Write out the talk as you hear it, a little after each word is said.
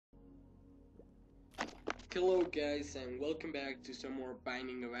Hello guys and welcome back to some more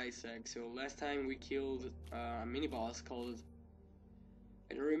Binding of Isaac. So last time we killed a mini boss called,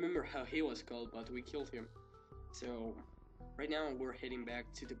 I don't remember how he was called, but we killed him. So right now we're heading back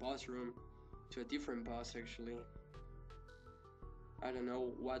to the boss room, to a different boss actually. I don't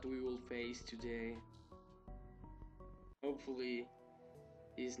know what we will face today. Hopefully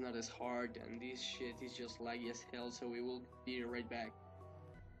it's not as hard and this shit is just laggy as hell, so we will be right back.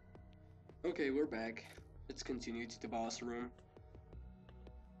 Okay, we're back. Let's continue to the boss room.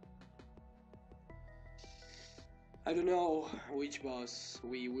 I don't know which boss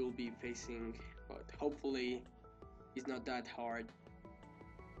we will be facing, but hopefully it's not that hard.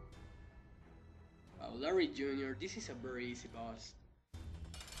 Larry Jr., this is a very easy boss.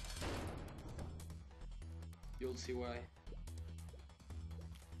 You'll see why.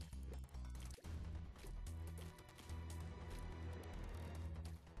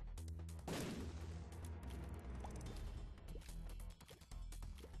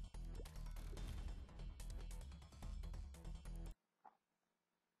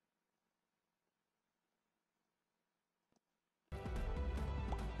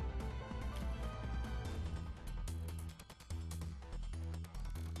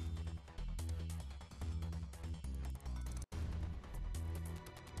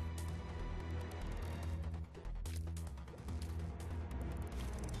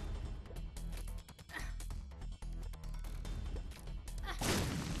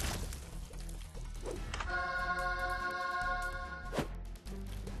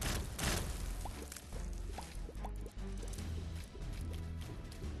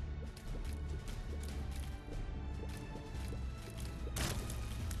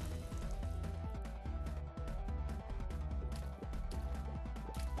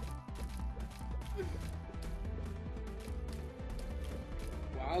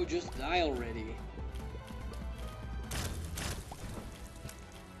 Wow, just die already.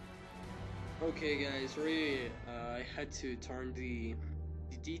 Okay guys, really, I had to turn the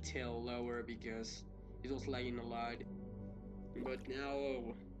detail lower because it was lagging a lot. But now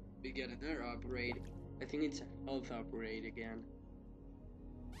we get another upgrade. I think it's a health upgrade again.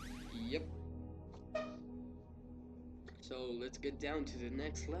 Yep. So let's get down to the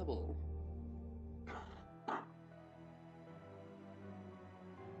next level.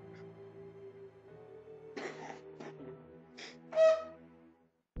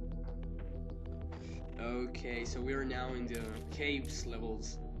 Okay, so we are now in the caves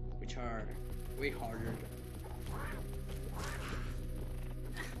levels, which are way harder.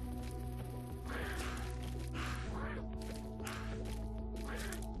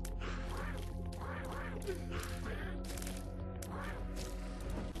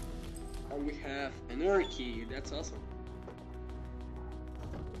 And we have another key, that's awesome.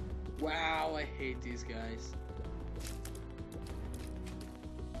 Wow, I hate these guys.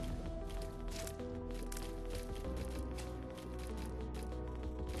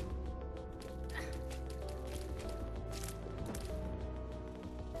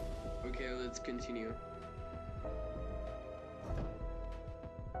 Okay, let's continue.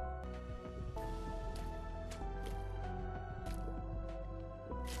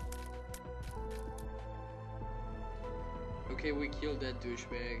 Okay, we killed that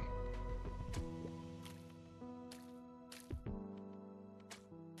douchebag.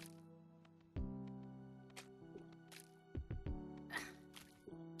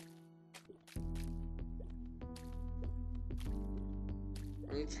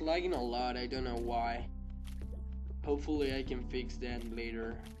 It's lagging a lot, I don't know why. Hopefully I can fix that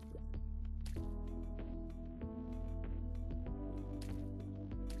later.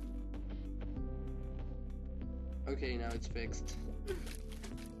 Okay, now it's fixed.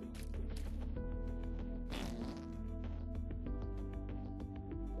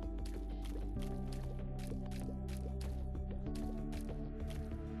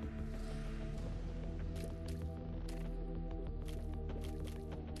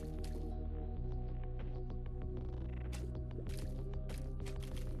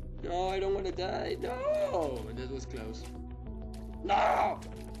 No, I don't want to die. No, that was close. No!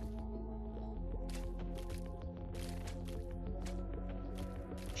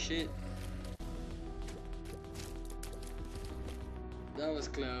 Shit. That was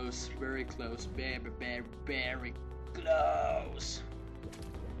close. Very close. Very close.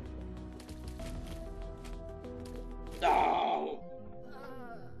 No!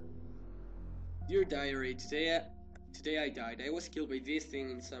 Dear diary, today I died. I was killed by this thing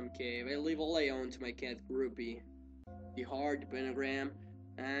in some cave. I leave all I own to my cat Groupie. The heart, the pentagram,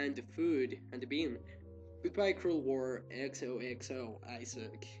 and the food, and the bean. Goodbye, cruel war, XOXO,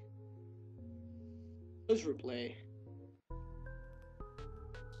 Isaac. Let's replay.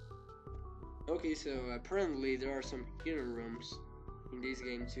 Okay, so apparently there are some hidden rooms in this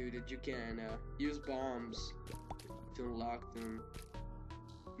game too that you can use bombs to unlock them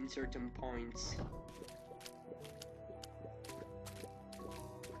in certain points.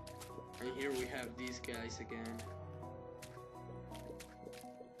 And here we have these guys again.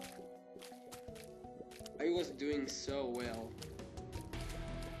 I was doing so well,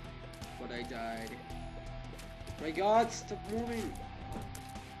 but I died. My god, stop moving!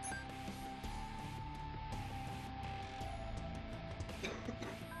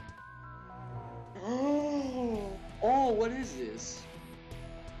 Oh, what is this?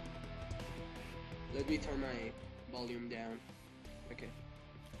 Let me turn my volume down. Okay.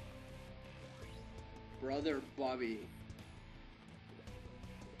 Brother Bobby.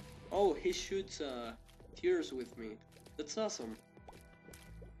 Oh, he shoots tears with me. That's awesome.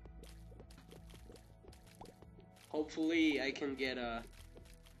 Hopefully I can get a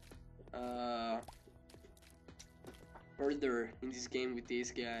further in this game with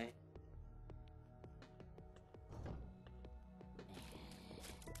this guy.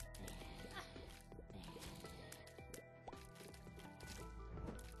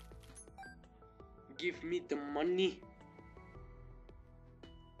 Give me the money.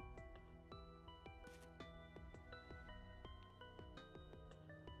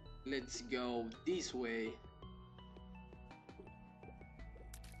 Let's go this way.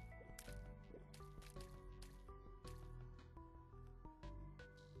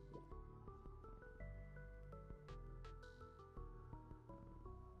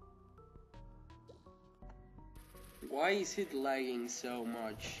 Why is it lagging so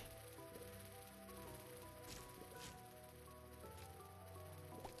much?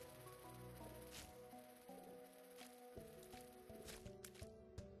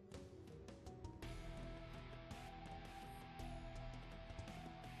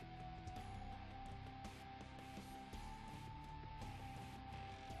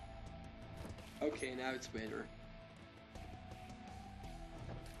 Okay, now it's better.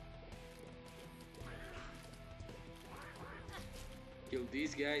 Kill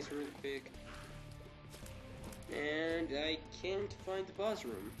these guys real quick. And I can't find the boss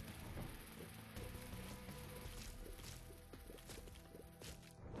room.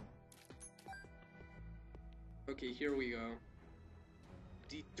 Okay, here we go.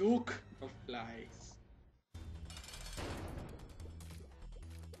 The Duke of Flies.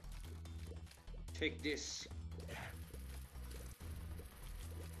 Take this.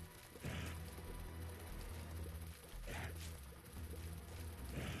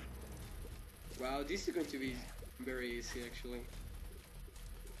 Wow, this is going to be very easy actually.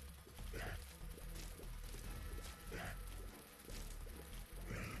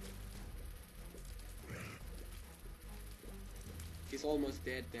 He's almost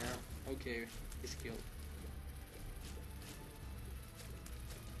dead now. Okay, he's killed.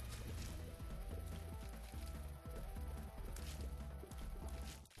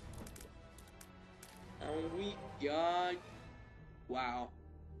 And we got... Wow.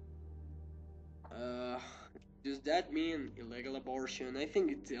 Does that mean illegal abortion? I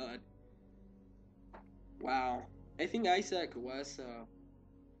think it did. Wow. I think Isaac was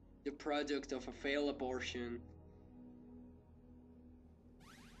the product of a failed abortion.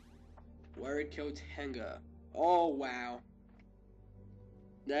 Warrior coat hanger. Oh wow.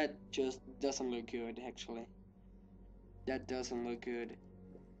 That just doesn't look good actually. That doesn't look good.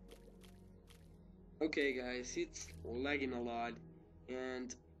 Okay guys, it's lagging a lot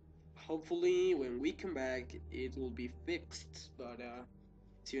and hopefully when we come back it will be fixed, but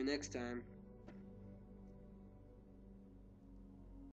see you next time.